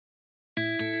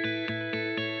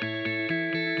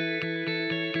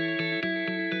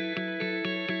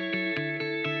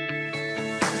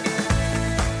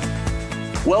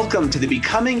Welcome to the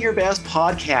Becoming Your Best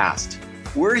podcast.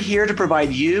 We're here to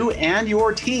provide you and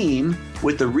your team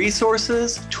with the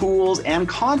resources, tools, and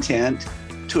content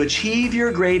to achieve your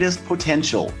greatest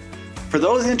potential. For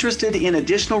those interested in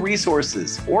additional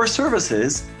resources or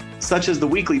services, such as the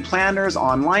weekly planners,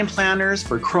 online planners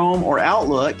for Chrome or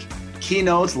Outlook,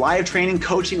 keynotes, live training,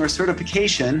 coaching, or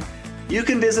certification, you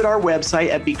can visit our website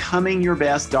at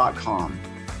becomingyourbest.com.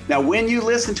 Now, when you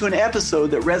listen to an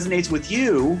episode that resonates with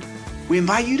you, we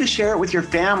invite you to share it with your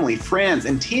family, friends,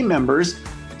 and team members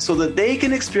so that they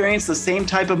can experience the same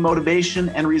type of motivation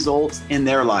and results in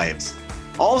their lives.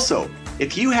 Also,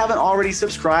 if you haven't already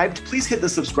subscribed, please hit the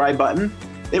subscribe button.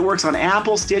 It works on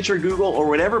Apple, Stitcher, Google, or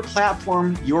whatever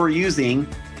platform you're using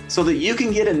so that you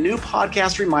can get a new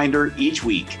podcast reminder each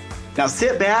week. Now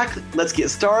sit back, let's get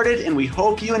started, and we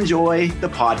hope you enjoy the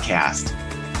podcast.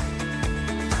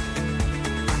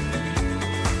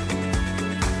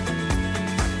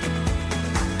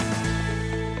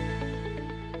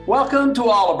 Welcome to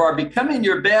all of our Becoming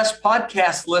Your Best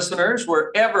podcast listeners,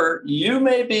 wherever you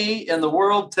may be in the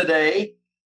world today.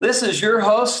 This is your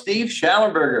host, Steve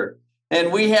Schallenberger,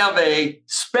 and we have a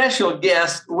special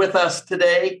guest with us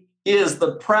today. He is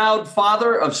the proud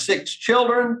father of 6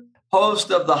 children,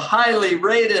 host of the highly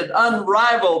rated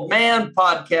Unrivaled Man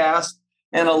podcast,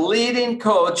 and a leading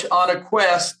coach on a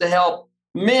quest to help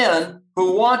men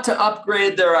who want to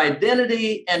upgrade their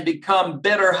identity and become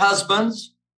better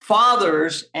husbands,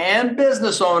 fathers, and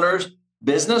business owners,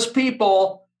 business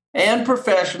people, and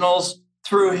professionals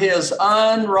through his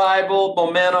Unrivaled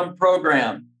Momentum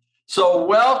program. So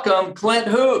welcome, Clint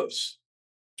Hoops.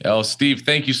 Oh, Steve,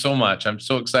 thank you so much. I'm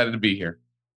so excited to be here.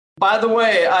 By the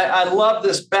way, I love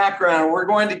this background. We're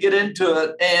going to get into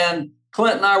it. And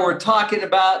Clint and I were talking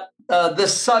about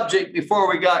this subject before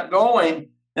we got going.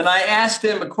 And I asked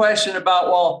him a question about,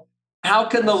 well, how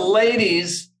can the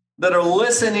ladies that are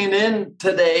listening in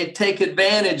today take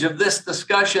advantage of this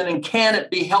discussion, and can it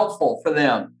be helpful for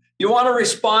them? You want to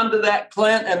respond to that,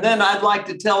 Clint? And then I'd like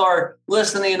to tell our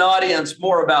listening audience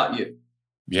more about you.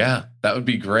 Yeah, that would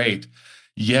be great.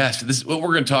 Yes, this is what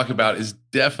we're going to talk about is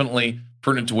definitely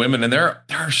pertinent to women. And there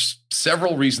are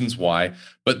several reasons why,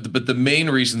 but the main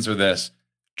reasons are this: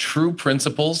 true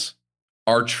principles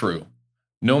are true.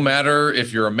 No matter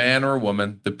if you're a man or a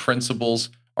woman, the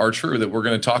principles are true that we're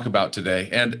going to talk about today.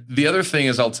 And the other thing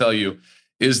is, I'll tell you,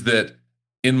 is that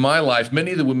in my life,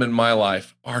 many of the women in my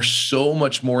life are so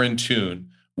much more in tune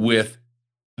with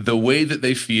the way that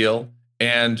they feel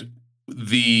and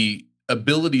the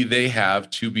ability they have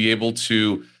to be able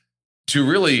to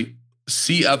really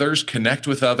see others, connect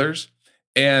with others.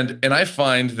 And I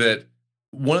find that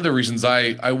one of the reasons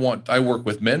I work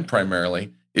with men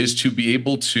primarily is to be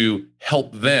able to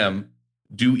help them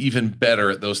do even better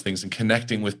at those things and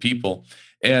connecting with people.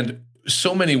 And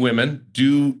so many women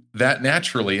do that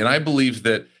naturally. And I believe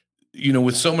that,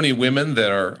 with so many women that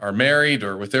are married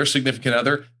or with their significant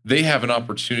other, they have an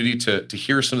opportunity to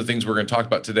hear some of the things we're going to talk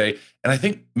about today. And I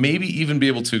think maybe even be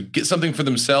able to get something for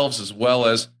themselves as well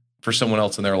as for someone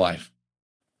else in their life.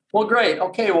 Well, great.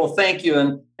 Okay. Well, thank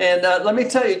you. And let me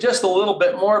tell you just a little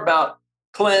bit more about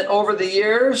Clint. Over the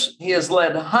years, he has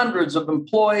led hundreds of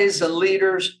employees and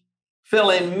leaders,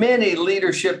 filling many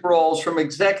leadership roles from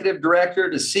executive director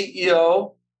to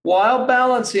CEO, while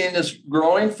balancing his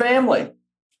growing family.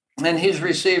 And he's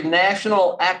received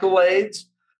national accolades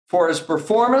for his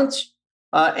performance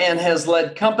and has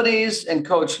led companies and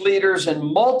coached leaders in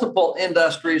multiple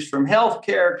industries, from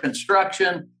healthcare,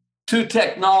 construction, to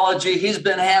technology. He's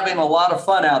been having a lot of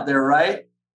fun out there, right?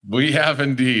 We have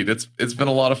indeed. It's been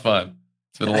a lot of fun.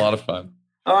 It's been a lot of fun.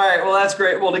 All right. Well, that's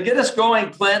great. Well, to get us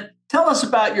going, Clint, tell us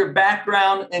about your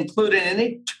background, including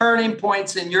any turning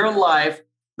points in your life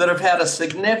that have had a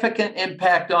significant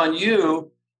impact on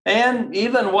you and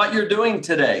even what you're doing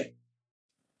today.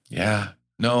 Yeah,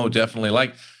 no, definitely.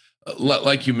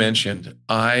 Like you mentioned,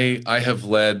 I have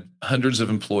led hundreds of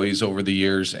employees over the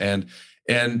years, and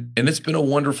it's been a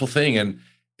wonderful thing.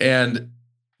 And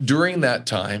during that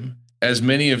time, as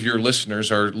many of your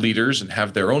listeners are leaders and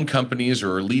have their own companies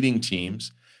or are leading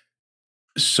teams,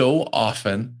 so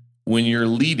often when you're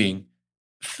leading,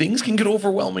 things can get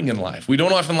overwhelming in life. We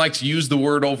don't often like to use the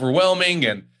word overwhelming,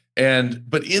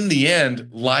 but in the end,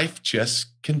 life just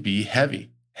can be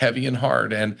heavy and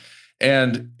hard. And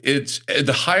it's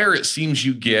the higher it seems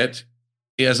you get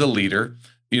as a leader,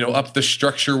 up the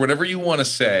structure, whatever you want to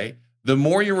say, the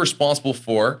more you're responsible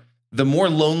for, the more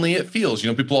lonely it feels.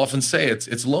 People often say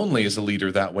it's lonely as a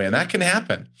leader that way, and that can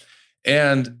happen.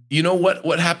 And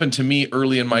what happened to me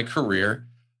early in my career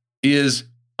is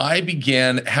I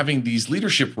began having these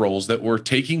leadership roles that were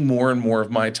taking more and more of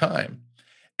my time.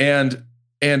 And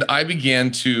And I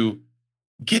began to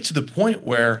get to the point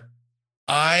where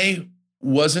I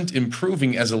wasn't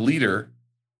improving as a leader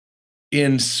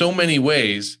in so many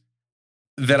ways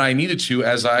that I needed to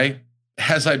as I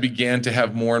began to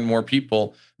have more and more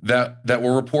people that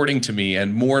were reporting to me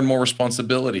and more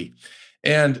responsibility.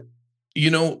 And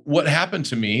what happened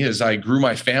to me is I grew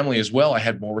my family as well. I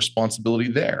had more responsibility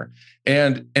there.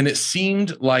 And it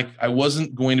seemed like I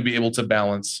wasn't going to be able to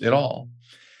balance it all.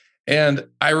 And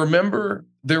I remember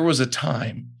there was a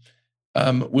time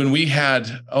when we had,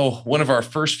 one of our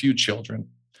first few children.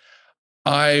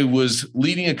 I was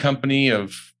leading a company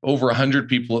of over 100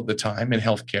 people at the time in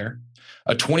healthcare.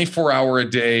 A 24-hour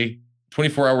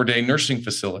day nursing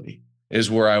facility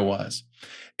is where I was.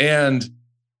 And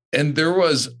there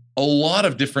was a lot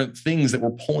of different things that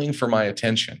were pulling for my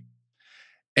attention.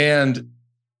 And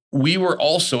we were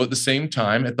also at the same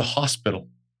time at the hospital,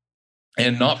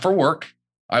 and not for work.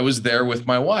 I was there with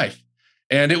my wife,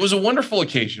 and it was a wonderful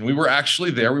occasion. We were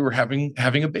actually there. We were having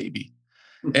a baby.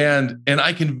 And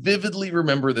I can vividly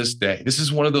remember this day. This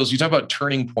is one of those, you talk about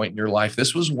turning point in your life.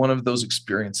 This was one of those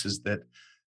experiences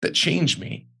that changed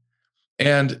me.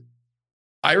 And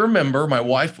I remember my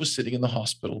wife was sitting in the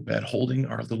hospital bed holding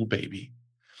our little baby.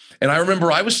 And I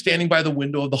remember I was standing by the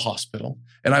window of the hospital,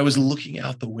 and I was looking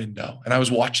out the window, and I was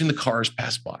watching the cars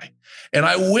pass by. And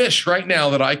I wish right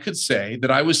now that I could say that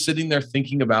I was sitting there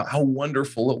thinking about how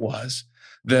wonderful it was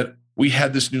that we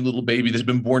had this new little baby that had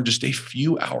been born just a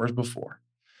few hours before.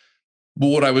 But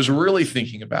what I was really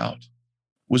thinking about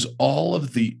was all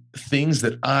of the things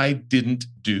that I didn't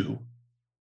do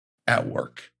at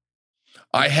work.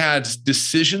 I had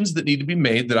decisions that needed to be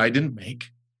made that I didn't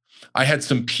make. I had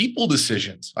some people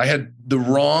decisions. I had the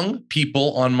wrong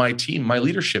people on my team, my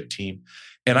leadership team,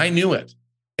 and I knew it.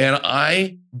 And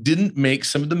I didn't make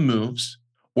some of the moves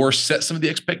or set some of the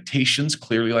expectations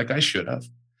clearly like I should have.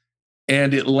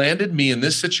 And it landed me in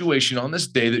this situation on this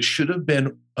day that should have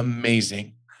been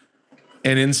amazing.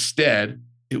 And instead,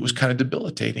 it was kind of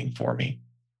debilitating for me.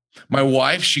 My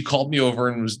wife, she called me over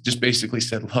and was just basically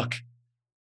said, look,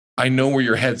 I know where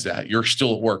your head's at. You're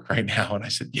still at work right now. And I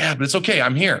said, yeah, but it's okay.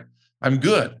 I'm here. I'm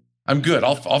good.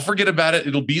 I'll forget about it.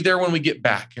 It'll be there when we get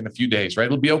back in a few days, right?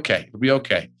 It'll be okay. It'll be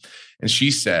okay. And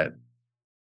she said,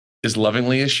 as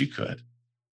lovingly as she could,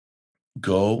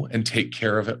 go and take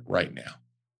care of it right now.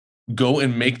 Go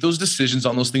and make those decisions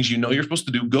on those things you know you're supposed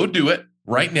to do. Go do it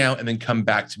right now and then come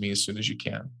back to me as soon as you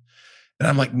can. And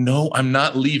I'm like, no, I'm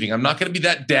not leaving. I'm not going to be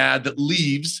that dad that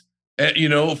leaves,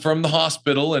 from the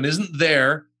hospital and isn't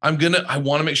there. I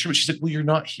want to make sure. But she said, well, you're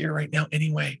not here right now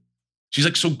anyway. She's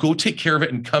like, so go take care of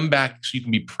it and come back so you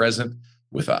can be present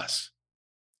with us.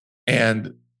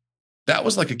 And that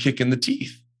was like a kick in the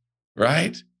teeth,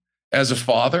 right? As a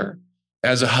father,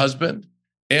 as a husband,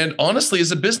 and honestly,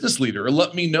 as a business leader, it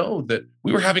let me know that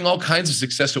we were having all kinds of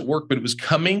success at work, but it was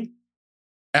coming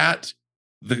at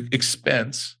the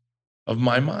expense of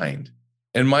my mind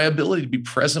and my ability to be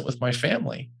present with my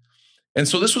family. And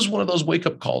so this was one of those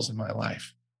wake-up calls in my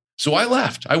life. So I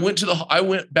left. I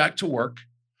went back to work.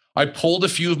 I pulled a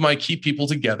few of my key people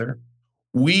together.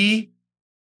 We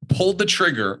pulled the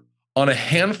trigger on a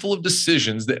handful of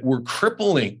decisions that were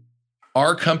crippling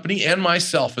our company and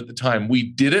myself at the time. We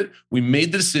did it. We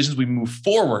made the decisions. We moved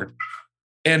forward,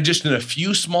 and just in a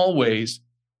few small ways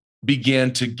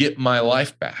began to get my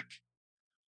life back.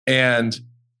 And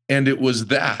it was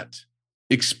that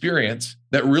experience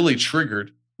that really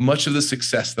triggered much of the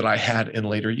success that I had in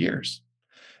later years.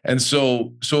 And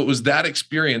so it was that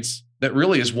experience that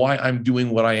really is why I'm doing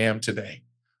what I am today.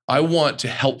 I want to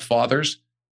help fathers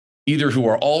either who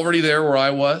are already there where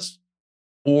I was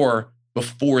or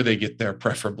before they get there,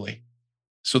 preferably,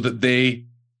 so that they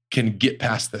can get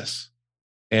past this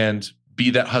and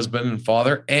be that husband and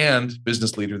father and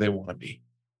business leader they want to be.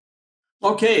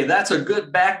 Okay, that's a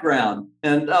good background.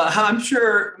 And I'm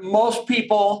sure most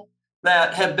people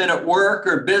that have been at work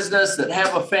or business that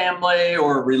have a family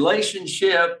or a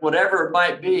relationship, whatever it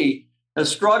might be, have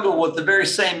struggled with the very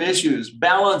same issues,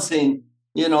 balancing,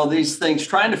 these things,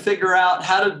 trying to figure out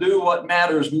how to do what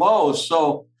matters most.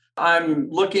 So I'm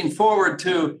looking forward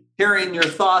to hearing your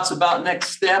thoughts about next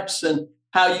steps and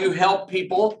how you help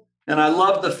people. And I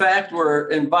love the fact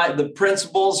the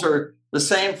principles are the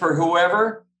same for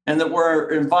whoever, and that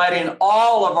we're inviting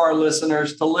all of our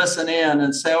listeners to listen in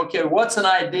and say, okay, what's an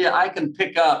idea I can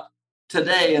pick up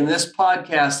today in this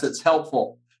podcast that's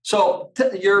helpful? So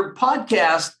your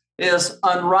podcast is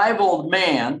Unrivaled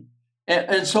Man.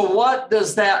 And so what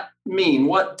does that mean?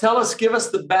 Give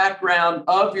us the background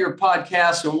of your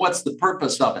podcast and what's the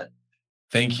purpose of it?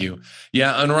 Thank you.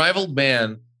 Yeah, Unrivaled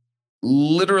Man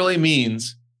literally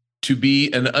means to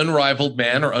be an unrivaled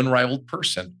man or unrivaled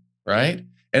person, right?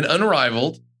 And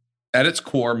unrivaled at its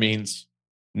core means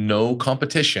no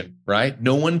competition, right?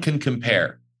 No one can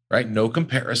compare, right? No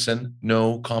comparison,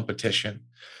 no competition.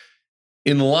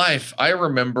 In life, I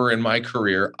remember in my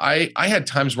career, I had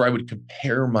times where I would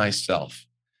compare myself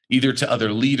either to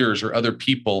other leaders or other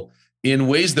people in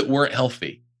ways that weren't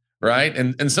healthy, right?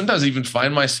 And sometimes I even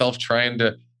find myself trying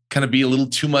to kind of be a little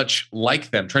too much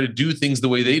like them, try to do things the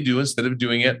way they do instead of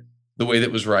doing it the way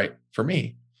that was right for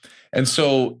me. And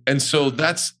so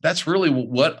that's really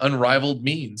what unrivaled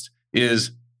means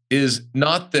is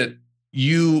not that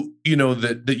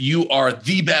that you are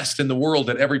the best in the world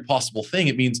at every possible thing.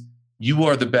 It means you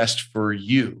are the best for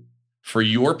you, for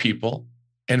your people,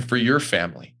 and for your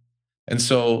family. And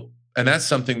that's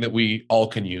something that we all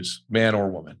can use, man or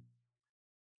woman.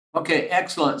 Okay,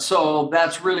 excellent. So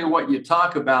that's really what you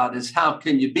talk about is how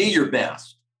can you be your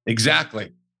best?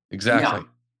 Exactly. Yeah.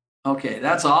 Okay,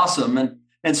 that's awesome.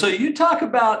 And so you talk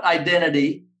about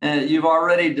identity, and you've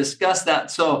already discussed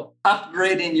that. So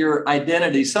upgrading your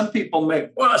identity, some people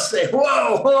say,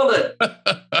 whoa, hold it.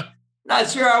 Not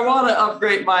sure I want to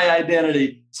upgrade my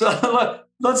identity. So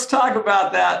let's talk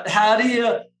about that. How do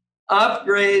you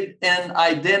upgrade an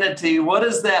identity? What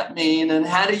does that mean? And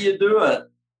how do you do it?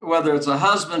 Whether it's a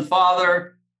husband,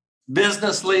 father,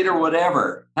 business leader,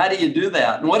 whatever. How do you do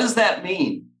that? And what does that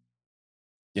mean?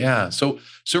 Yeah. So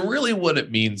really what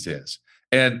it means is,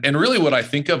 and really what I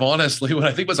think of, honestly, what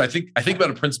I think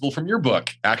about a principle from your book,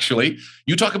 actually.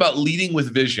 You talk about leading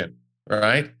with vision,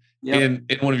 right? Yep.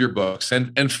 In one of your books.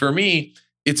 And for me,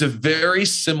 it's a very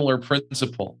similar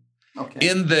principle. Okay.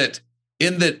 In that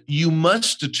you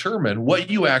must determine what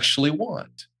you actually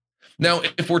want. Now,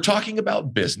 if we're talking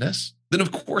about business, then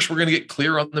of course we're going to get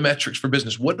clear on the metrics for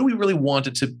business. What do we really want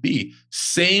it to be?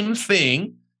 Same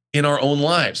thing in our own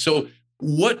lives. So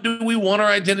what do we want our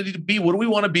identity to be? What do we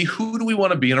want to be? Who do we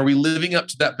want to be? And are we living up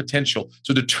to that potential?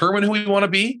 So determine who we want to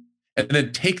be and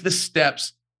then take the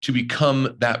steps to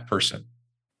become that person.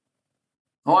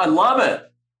 Oh, I love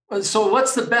it. So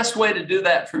what's the best way to do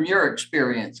that from your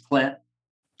experience, Clint?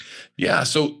 Yeah.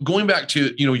 So going back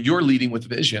to, you're leading with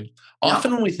vision.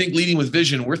 Often when we think leading with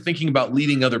vision, we're thinking about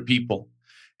leading other people.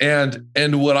 And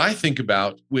what I think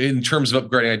about in terms of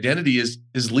upgrading identity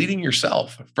is leading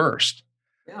yourself first.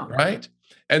 Yeah. Right.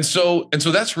 And so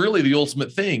that's really the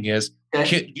ultimate thing is,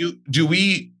 okay.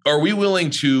 Are we willing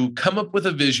to come up with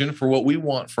a vision for what we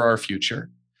want for our future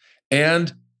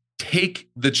and take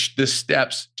the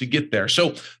steps to get there?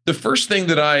 So the first thing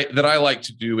that I like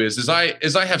to do is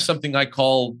I have something I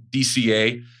call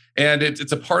DCA, and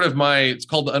it's a part of it's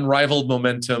called the Unrivaled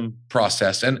Momentum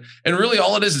process. And really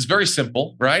all it is very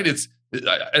simple, right?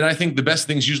 And I think the best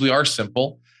things usually are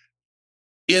simple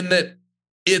in that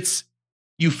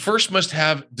you first must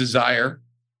have desire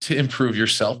to improve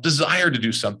yourself, desire to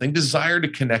do something, desire to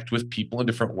connect with people in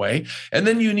a different way. And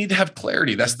then you need to have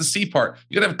clarity. That's the C part.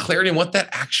 You got to have clarity on what that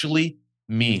actually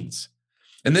means.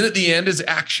 And then at the end is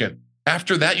action.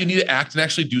 After that, you need to act and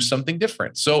actually do something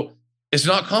different. So it's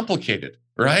not complicated,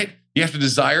 right? You have to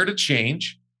desire to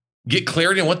change, get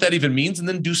clarity on what that even means, and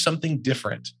then do something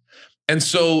different. And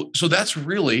so that's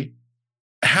really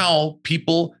how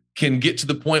people can get to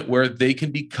the point where they can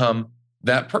become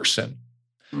that person.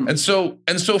 And so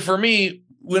for me,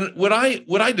 what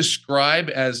I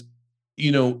describe as,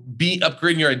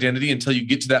 upgrading your identity until you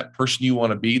get to that person you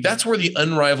want to be, that's where the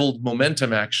unrivaled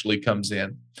momentum actually comes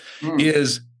in.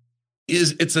 It's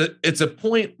a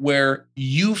point where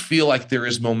you feel like there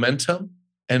is momentum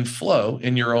and flow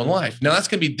in your own life. Now that's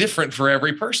going to be different for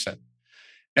every person.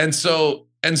 And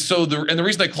the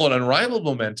reason I call it unrivaled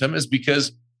momentum is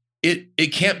because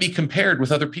it can't be compared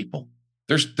with other people.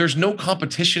 There's no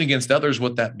competition against others,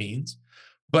 what that means.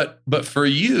 But for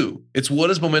you, it's what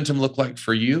does momentum look like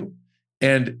for you?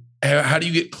 And how do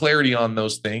you get clarity on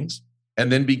those things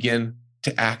and then begin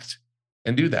to act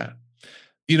and do that?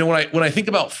 When I think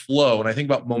about flow and I think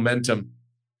about momentum,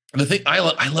 the thing I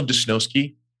love to snow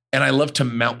ski and I love to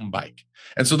mountain bike.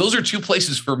 And so those are two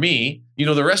places for me.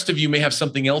 The rest of you may have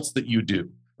something else that you do,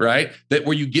 right? That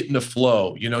where you get into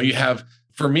flow. You have,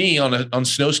 for me on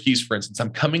snow skis, for instance,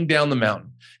 I'm coming down the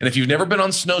mountain. And if you've never been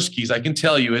on snow skis, I can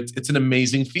tell you it's an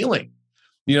amazing feeling.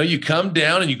 You come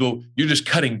down and you're just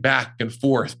cutting back and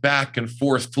forth,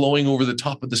 flowing over the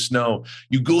top of the snow.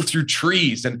 You go through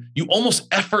trees and you almost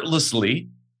effortlessly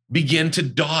begin to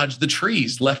dodge the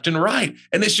trees left and right.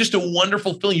 And it's just a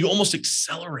wonderful feeling. You almost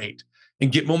accelerate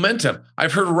and get momentum.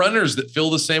 I've heard runners that feel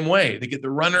the same way. They get the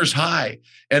runner's high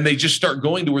and they just start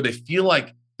going to where they feel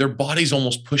like their body's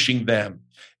almost pushing them.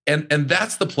 And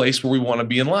that's the place where we want to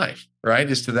be in life, right?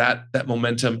 Is to that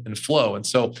momentum and flow. And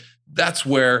so that's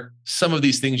where some of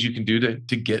these things you can do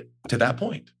to get to that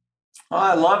point. Oh,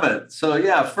 I love it. So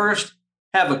yeah, first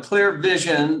have a clear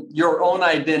vision, your own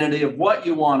identity of what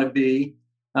you want to be.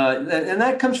 And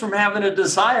that comes from having a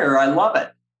desire. I love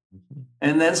it.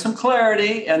 And then some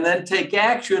clarity, and then take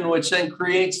action, which then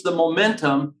creates the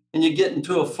momentum, and you get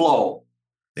into a flow.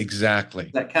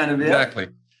 Exactly. That kind of it. Exactly.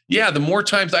 Yeah. The more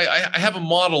times I have a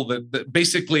model that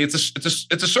basically it's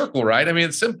a circle, right? I mean,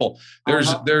 it's simple.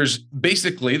 There's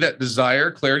basically that desire,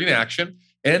 clarity, and action,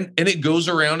 and it goes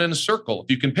around in a circle.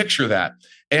 If you can picture that,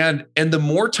 and the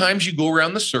more times you go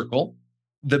around the circle,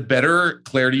 the better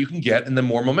clarity you can get, and the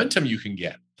more momentum you can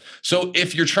get. So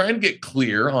if you're trying to get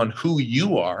clear on who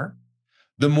you are,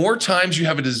 the more times you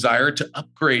have a desire to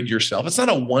upgrade yourself. It's not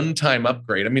a one-time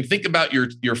upgrade. I mean, think about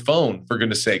your phone, for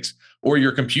goodness sakes, or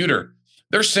your computer.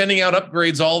 They're sending out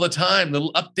upgrades all the time,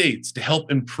 little updates to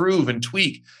help improve and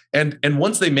tweak. And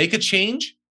once they make a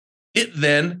change, it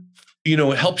then,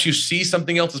 helps you see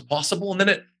something else as possible. And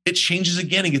then it changes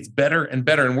again and gets better and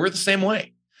better. And we're the same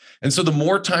way. And so the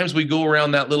more times we go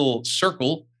around that little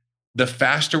circle, the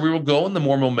faster we will go and the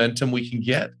more momentum we can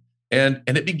get. And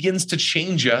it begins to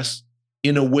change us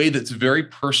in a way that's very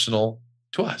personal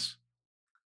to us.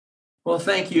 Well,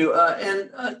 thank you.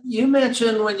 And you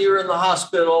mentioned when you were in the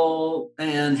hospital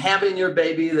and having your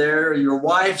baby there, your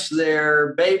wife's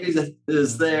there, baby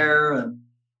is there,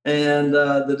 and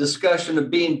the discussion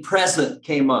of being present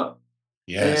came up.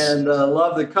 Yes. And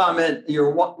love the comment.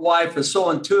 Your wife is so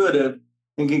intuitive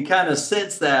and can kind of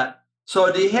sense that.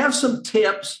 So do you have some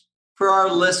tips for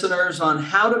our listeners on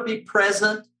how to be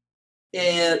present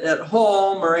at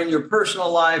home or in your personal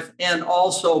life and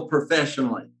also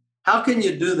professionally? How can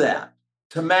you do that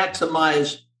to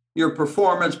maximize your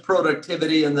performance,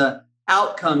 productivity, and the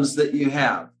outcomes that you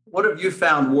have? What have you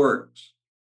found works?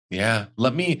 Yeah,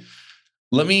 let me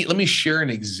share an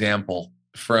example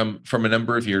from a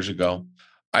number of years ago.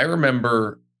 I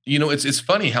remember, it's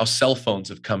funny how cell phones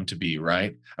have come to be,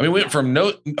 right? I mean, we went from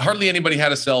hardly anybody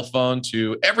had a cell phone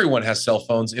to everyone has cell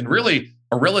phones in really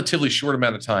a relatively short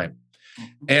amount of time.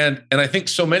 And I think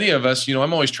so many of us,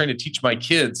 I'm always trying to teach my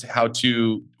kids how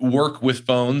to work with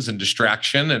phones and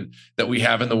distraction and that we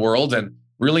have in the world. And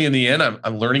really in the end,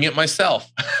 I'm learning it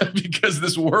myself because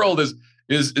this world is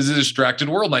a distracted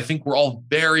world. And I think we're all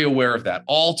very aware of that,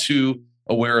 all too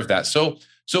aware of that. So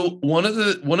one of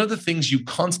the things you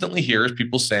constantly hear is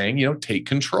people saying, take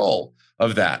control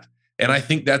of that. And I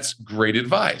think that's great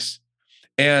advice.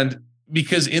 And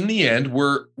because in the end,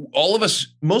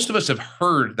 most of us have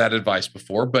heard that advice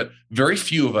before, but very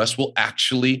few of us will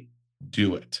actually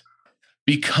do it.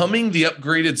 Becoming the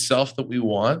upgraded self that we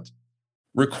want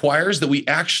requires that we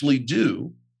actually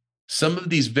do some of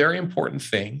these very important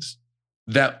things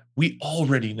that we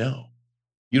already know.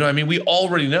 We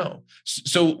already know.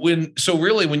 So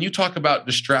really, when you talk about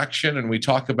distraction and we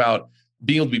talk about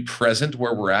being able to be present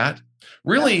where we're at,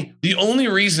 really the only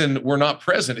reason we're not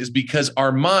present is because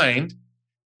our mind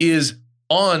is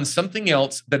on something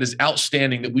else that is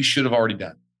outstanding that we should have already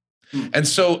done. And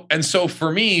so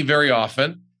for me, very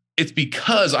often, it's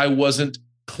because I wasn't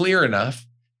clear enough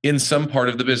in some part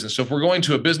of the business. So if we're going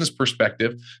to a business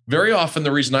perspective, very often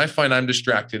the reason I find I'm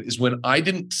distracted is when I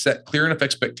didn't set clear enough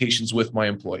expectations with my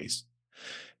employees.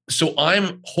 So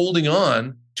I'm holding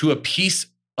on to a piece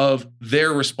of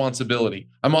their responsibility.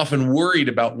 I'm often worried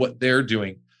about what they're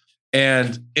doing.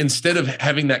 And instead of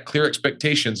having that clear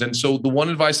expectations. And so the one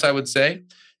advice I would say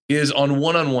is on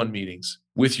one-on-one meetings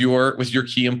with your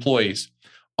key employees.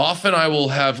 Often I will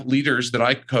have leaders that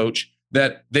I coach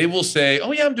that they will say,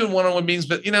 oh yeah, I'm doing one-on-one meetings,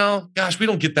 but gosh, we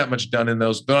don't get that much done in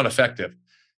those. They're not effective.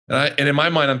 And in my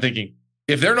mind, I'm thinking,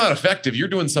 if they're not effective, you're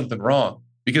doing something wrong,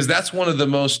 because that's one of the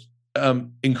most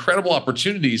incredible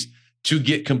opportunities to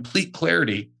get complete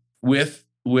clarity with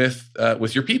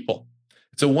your people.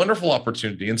 It's a wonderful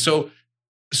opportunity. And so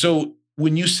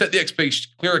when you set the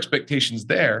clear expectations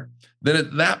there, then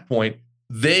at that point,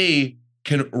 they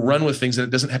can run with things and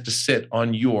it doesn't have to sit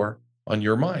on your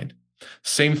mind.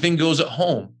 Same thing goes at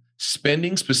home,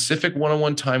 spending specific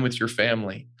one-on-one time with your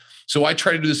family. So I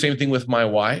try to do the same thing with my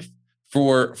wife.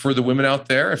 For the women out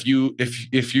there, if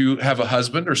you have a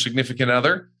husband or significant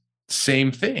other,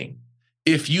 same thing.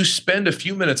 If you spend a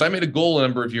few minutes, I made a goal a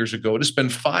number of years ago to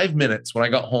spend 5 minutes when I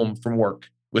got home from work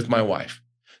with my wife.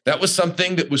 That was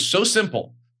something that was so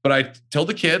simple, but I tell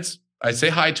the kids, I'd say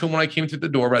hi to them when I came through the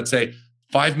door, but I'd say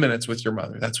 5 minutes with your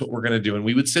mother. That's what we're going to do. And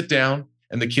we would sit down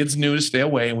and the kids knew to stay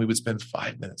away and we would spend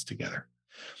 5 minutes together.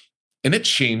 And it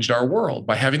changed our world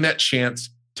by having that chance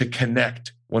to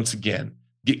connect once again,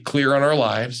 get clear on our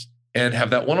lives and have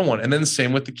that one-on-one. And then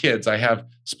same with the kids. I have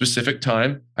specific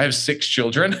time. I have 6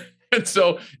 children. And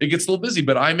so it gets a little busy,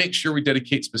 but I make sure we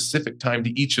dedicate specific time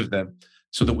to each of them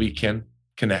so that we can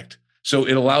connect. So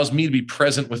it allows me to be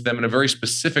present with them in a very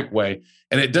specific way.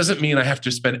 And it doesn't mean I have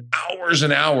to spend hours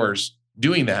and hours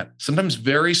doing that. Sometimes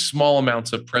very small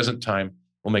amounts of present time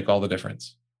will make all the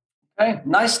difference. Okay,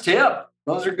 nice tip.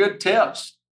 Those are good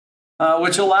tips,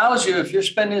 which allows you, if you're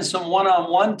spending some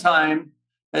one-on-one time,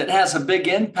 it has a big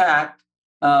impact,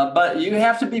 but you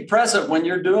have to be present when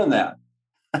you're doing that.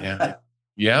 Yeah.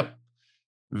 Yep.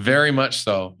 Very much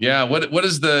so. Yeah. What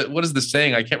is the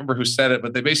saying? I can't remember who said it,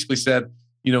 but they basically said,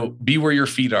 be where your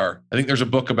feet are. I think there's a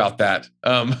book about that.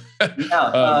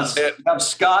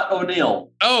 Scott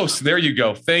O'Neill. Oh, so there you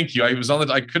go. Thank you. I was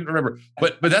on I couldn't remember,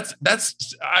 but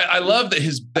I love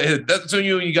that that's when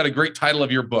you got a great title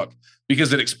of your book,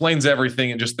 because it explains everything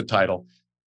in just the title.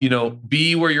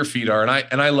 Be where your feet are.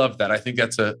 And I love that. I think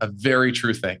that's a very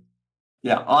true thing.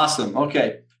 Yeah. Awesome.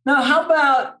 Okay. Now, how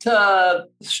about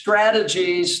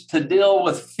strategies to deal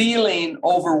with feeling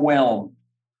overwhelmed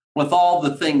with all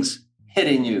the things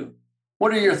hitting you?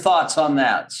 What are your thoughts on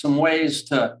that? Some ways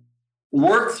to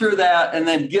work through that and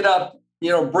then get up,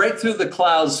 break through the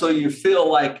clouds so you feel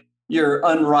like you're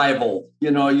unrivaled,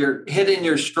 you're hitting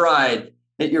your stride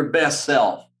at your best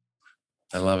self.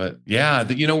 I love it. Yeah.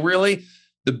 Really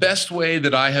the best way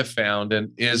that I have found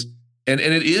and it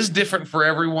is different for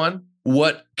everyone,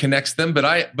 what connects them. But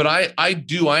I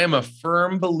am a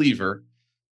firm believer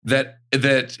that,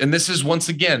 and this is, once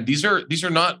again, these are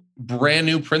not brand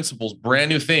new principles, brand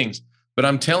new things, but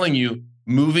I'm telling you,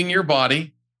 moving your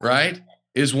body, right,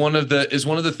 is one of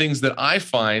the things that I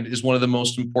find is one of the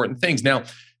most important things. Now,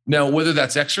 whether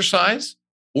that's exercise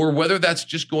or whether that's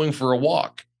just going for a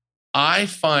walk, I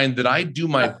find that I do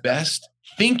my best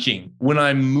thinking when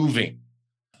I'm moving.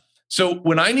 So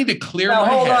when I need to clear my head.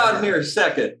 Now, hold on here a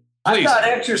second. Please. I thought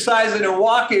exercising and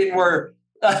walking were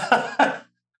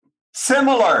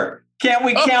similar. Can't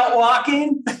we count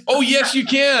walking? Oh, yes, you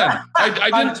can.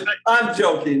 I'm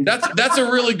joking. That's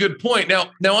a really good point.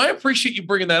 Now I appreciate you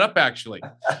bringing that up, actually,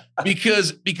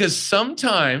 because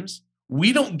sometimes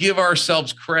we don't give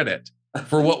ourselves credit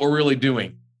for what we're really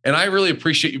doing. And I really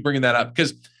appreciate you bringing that up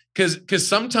because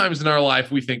sometimes in our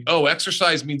life we think, oh,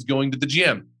 exercise means going to the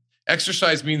gym.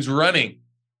 Exercise means running,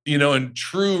 and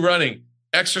true running.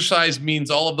 Exercise means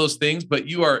all of those things, but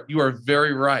you are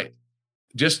very right.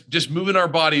 Just moving our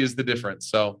body is the difference.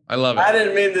 So I love it. I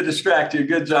didn't mean to distract you.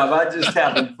 Good job. I just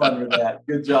having fun with that.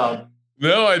 Good job.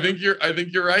 No, I think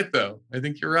you're right though. I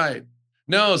think you're right.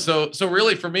 No, so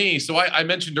really for me, so I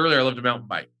mentioned earlier I love to mountain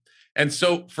bike. And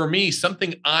so for me,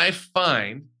 something I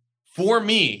find for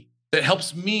me that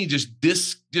helps me just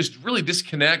really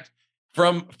disconnect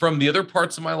from the other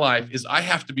parts of my life is I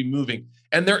have to be moving.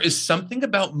 And there is something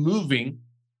about moving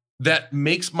that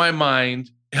makes my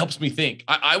mind, helps me think.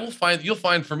 You'll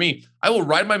find for me, I will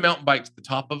ride my mountain bike to the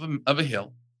top of a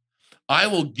hill. I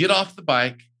will get off the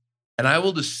bike and I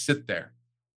will just sit there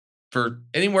for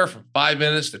anywhere from 5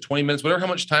 minutes to 20 minutes, whatever, how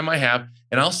much time I have.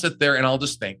 And I'll sit there and I'll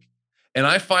just think. And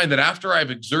I find that after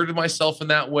I've exerted myself in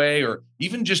that way, or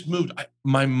even just moved,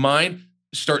 my mind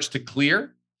starts to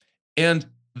clear. And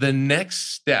the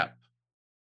next step,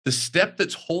 the step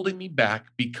that's holding me back,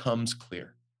 becomes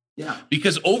clear. Yeah.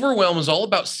 Because overwhelm is all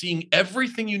about seeing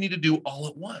everything you need to do all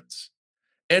at once.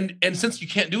 And since you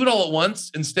can't do it all at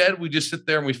once, instead we just sit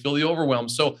there and we feel the overwhelm.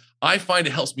 So I find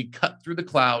it helps me cut through the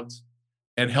clouds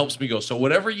and helps me go. So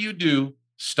whatever you do,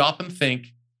 stop and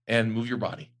think and move your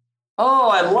body. Oh,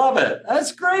 I love it.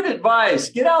 That's great advice.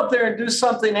 Get out there and do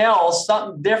something else,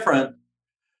 something different.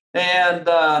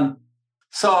 And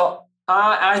so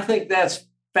I think that's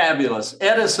fabulous.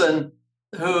 Edison,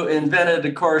 who invented,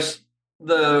 of course,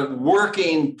 the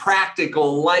working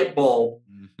practical light bulb,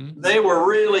 they were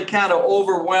really kind of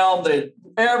overwhelmed that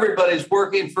everybody's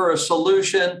working for a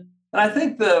solution. And I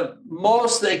think the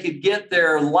most they could get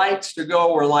their lights to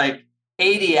go were like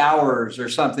 80 hours or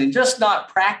something, just not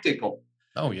practical.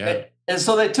 Oh, yeah. And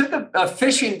so they took a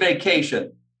fishing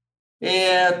vacation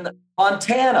in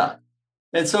Montana.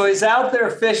 And so he's out there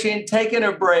fishing, taking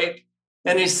a break,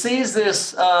 and he sees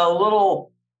this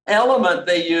little element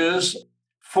they use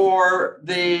for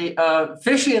the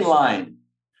fishing line.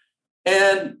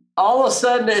 And all of a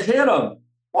sudden it hit him.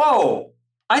 Whoa,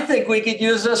 I think we could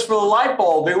use this for the light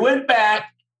bulb. He went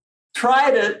back,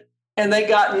 tried it, and they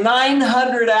got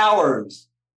 900 hours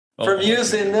from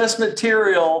using this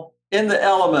material in the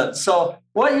element. So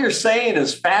what you're saying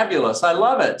is fabulous. I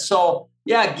love it. So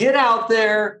yeah, get out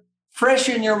there,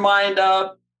 freshen your mind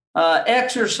up,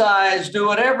 exercise, do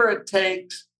whatever it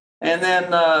takes, and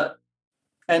then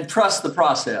and trust the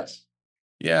process.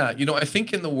 Yeah. I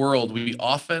think in the world, we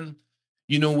often,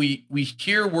 we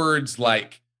hear words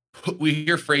like, we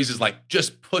hear phrases like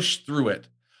just push through it,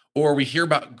 or we hear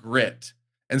about grit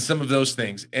and some of those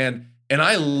things. And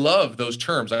I love those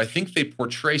terms. I think they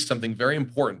portray something very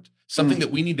important, something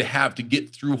that we need to have to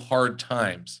get through hard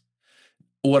times.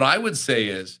 What I would say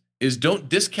is don't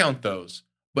discount those,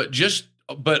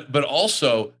 but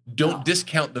also don't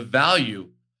discount the value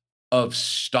of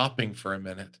stopping for a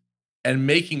minute and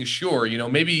making sure,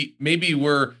 maybe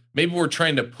we're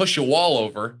trying to push a wall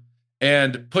over,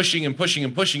 and pushing and pushing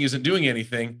and pushing isn't doing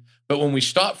anything. But when we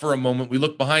stop for a moment, we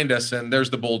look behind us and there's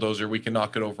the bulldozer. We can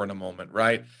knock it over in a moment,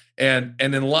 right? And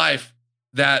in life,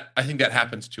 I think that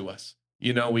happens to us.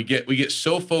 We get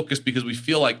so focused because we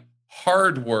feel like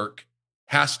hard work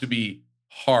has to be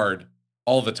hard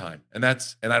all the time. And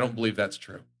I don't believe that's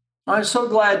true. I'm so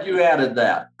glad you added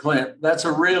that, Clint. That's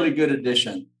a really good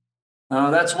addition.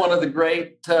 That's one of the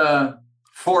great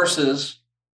forces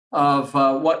of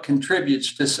what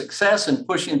contributes to success and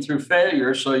pushing through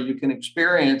failure so you can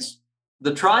experience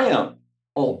the triumph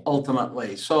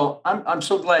ultimately. So I'm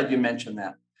so glad you mentioned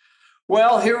that.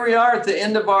 Well, here we are at the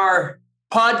end of our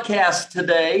podcast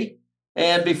today.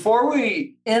 And before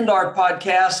we end our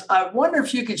podcast, I wonder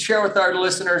if you could share with our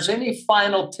listeners any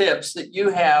final tips that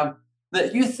you have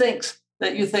that you think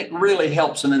really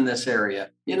helps them in this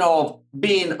area, of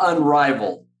being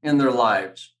unrivaled in their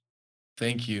lives.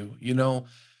 Thank you.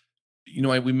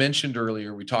 We mentioned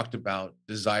earlier, we talked about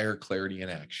desire, clarity,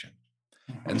 and action.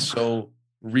 And so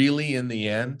really in the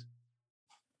end,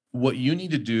 what you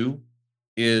need to do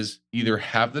is either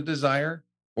have the desire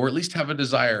or at least have a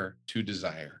desire to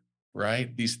desire,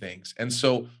 right? These things. And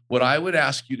so what I would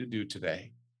ask you to do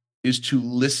today is to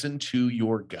listen to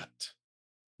your gut,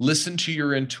 listen to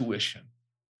your intuition,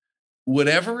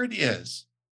 whatever it is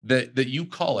that you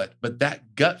call it, but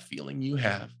that gut feeling you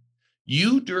have,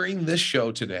 you during this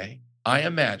show today, I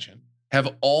imagine,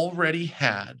 have already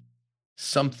had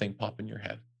something pop in your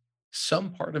head,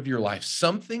 some part of your life,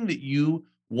 something that you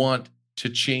want to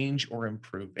change or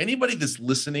improve. Anybody that's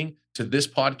listening to this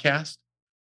podcast,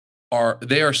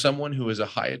 they are someone who is a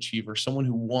high achiever, someone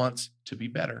who wants to be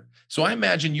better. So I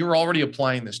imagine you're already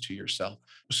applying this to yourself.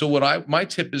 So my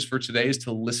tip is for today is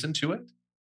to listen to it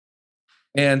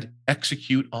and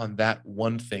execute on that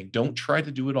one thing. Don't try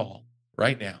to do it all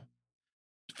right now.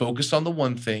 Focus on the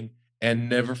one thing and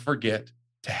never forget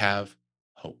to have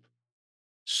hope.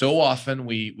 So often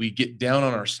we get down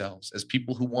on ourselves as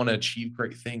people who want to achieve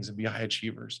great things and be high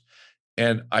achievers.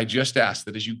 And I just ask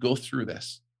that as you go through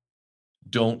this,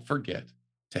 don't forget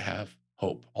to have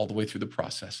hope all the way through the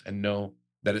process and know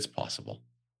that it's possible.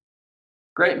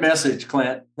 Great message,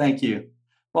 Clint. Thank you.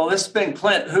 Well, this has been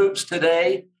Clint Hoops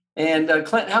today. And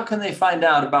Clint, how can they find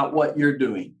out about what you're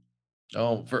doing?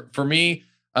 Oh, for me,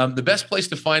 the best place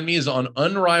to find me is on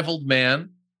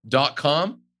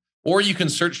unrivaledman.com, or you can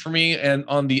search for me and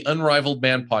on the Unrivaled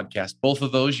Man podcast. Both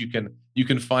of those you can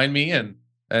find me and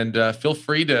feel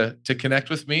free to connect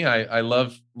with me. I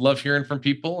love hearing from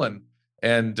people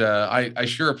and I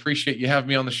sure appreciate you having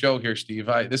me on the show here, Steve.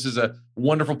 This is a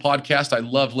wonderful podcast I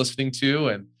love listening to,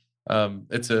 and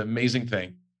it's an amazing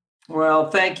thing. Well,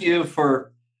 thank you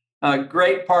for a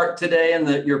great part today and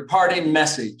your parting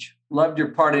message. Loved your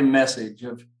parting message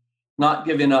of not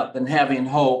giving up and having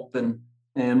hope and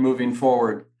moving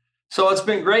forward. So it's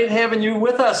been great having you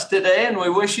with us today, and we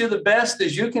wish you the best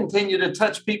as you continue to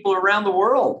touch people around the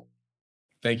world.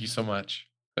 Thank you so much.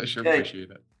 I sure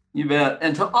appreciate it. You bet.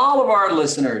 And to all of our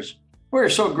listeners, we're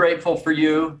so grateful for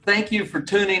you. Thank you for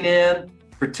tuning in,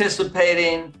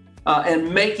 participating,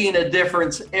 and making a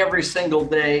difference every single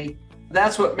day.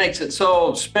 That's what makes it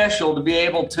so special to be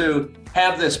able to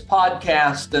have this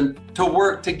podcast and to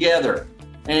work together.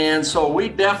 And so we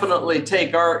definitely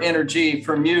take our energy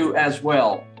from you as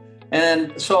well.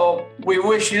 And so we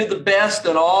wish you the best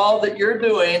in all that you're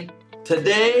doing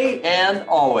today and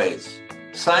always.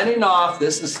 Signing off,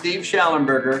 this is Steve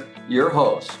Schallenberger, your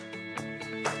host.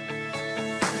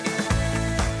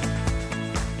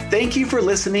 Thank you for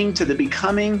listening to the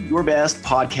Becoming Your Best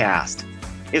podcast.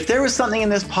 If there was something in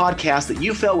this podcast that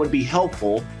you felt would be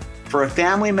helpful for a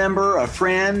family member, a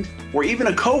friend, or even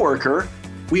a coworker,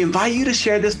 we invite you to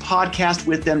share this podcast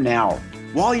with them now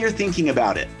while you're thinking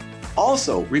about it.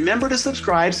 Also, remember to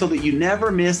subscribe so that you never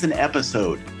miss an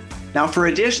episode. Now, for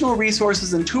additional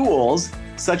resources and tools,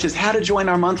 such as how to join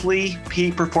our monthly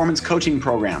peak performance coaching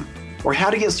program, or how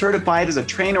to get certified as a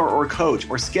trainer or coach,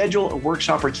 or schedule a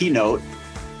workshop or keynote,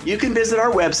 you can visit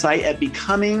our website at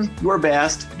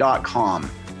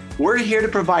becomingyourbest.com. We're here to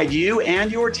provide you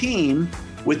and your team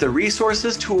with the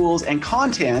resources, tools, and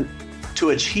content to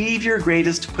achieve your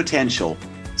greatest potential.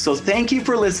 So thank you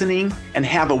for listening and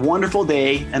have a wonderful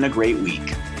day and a great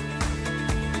week.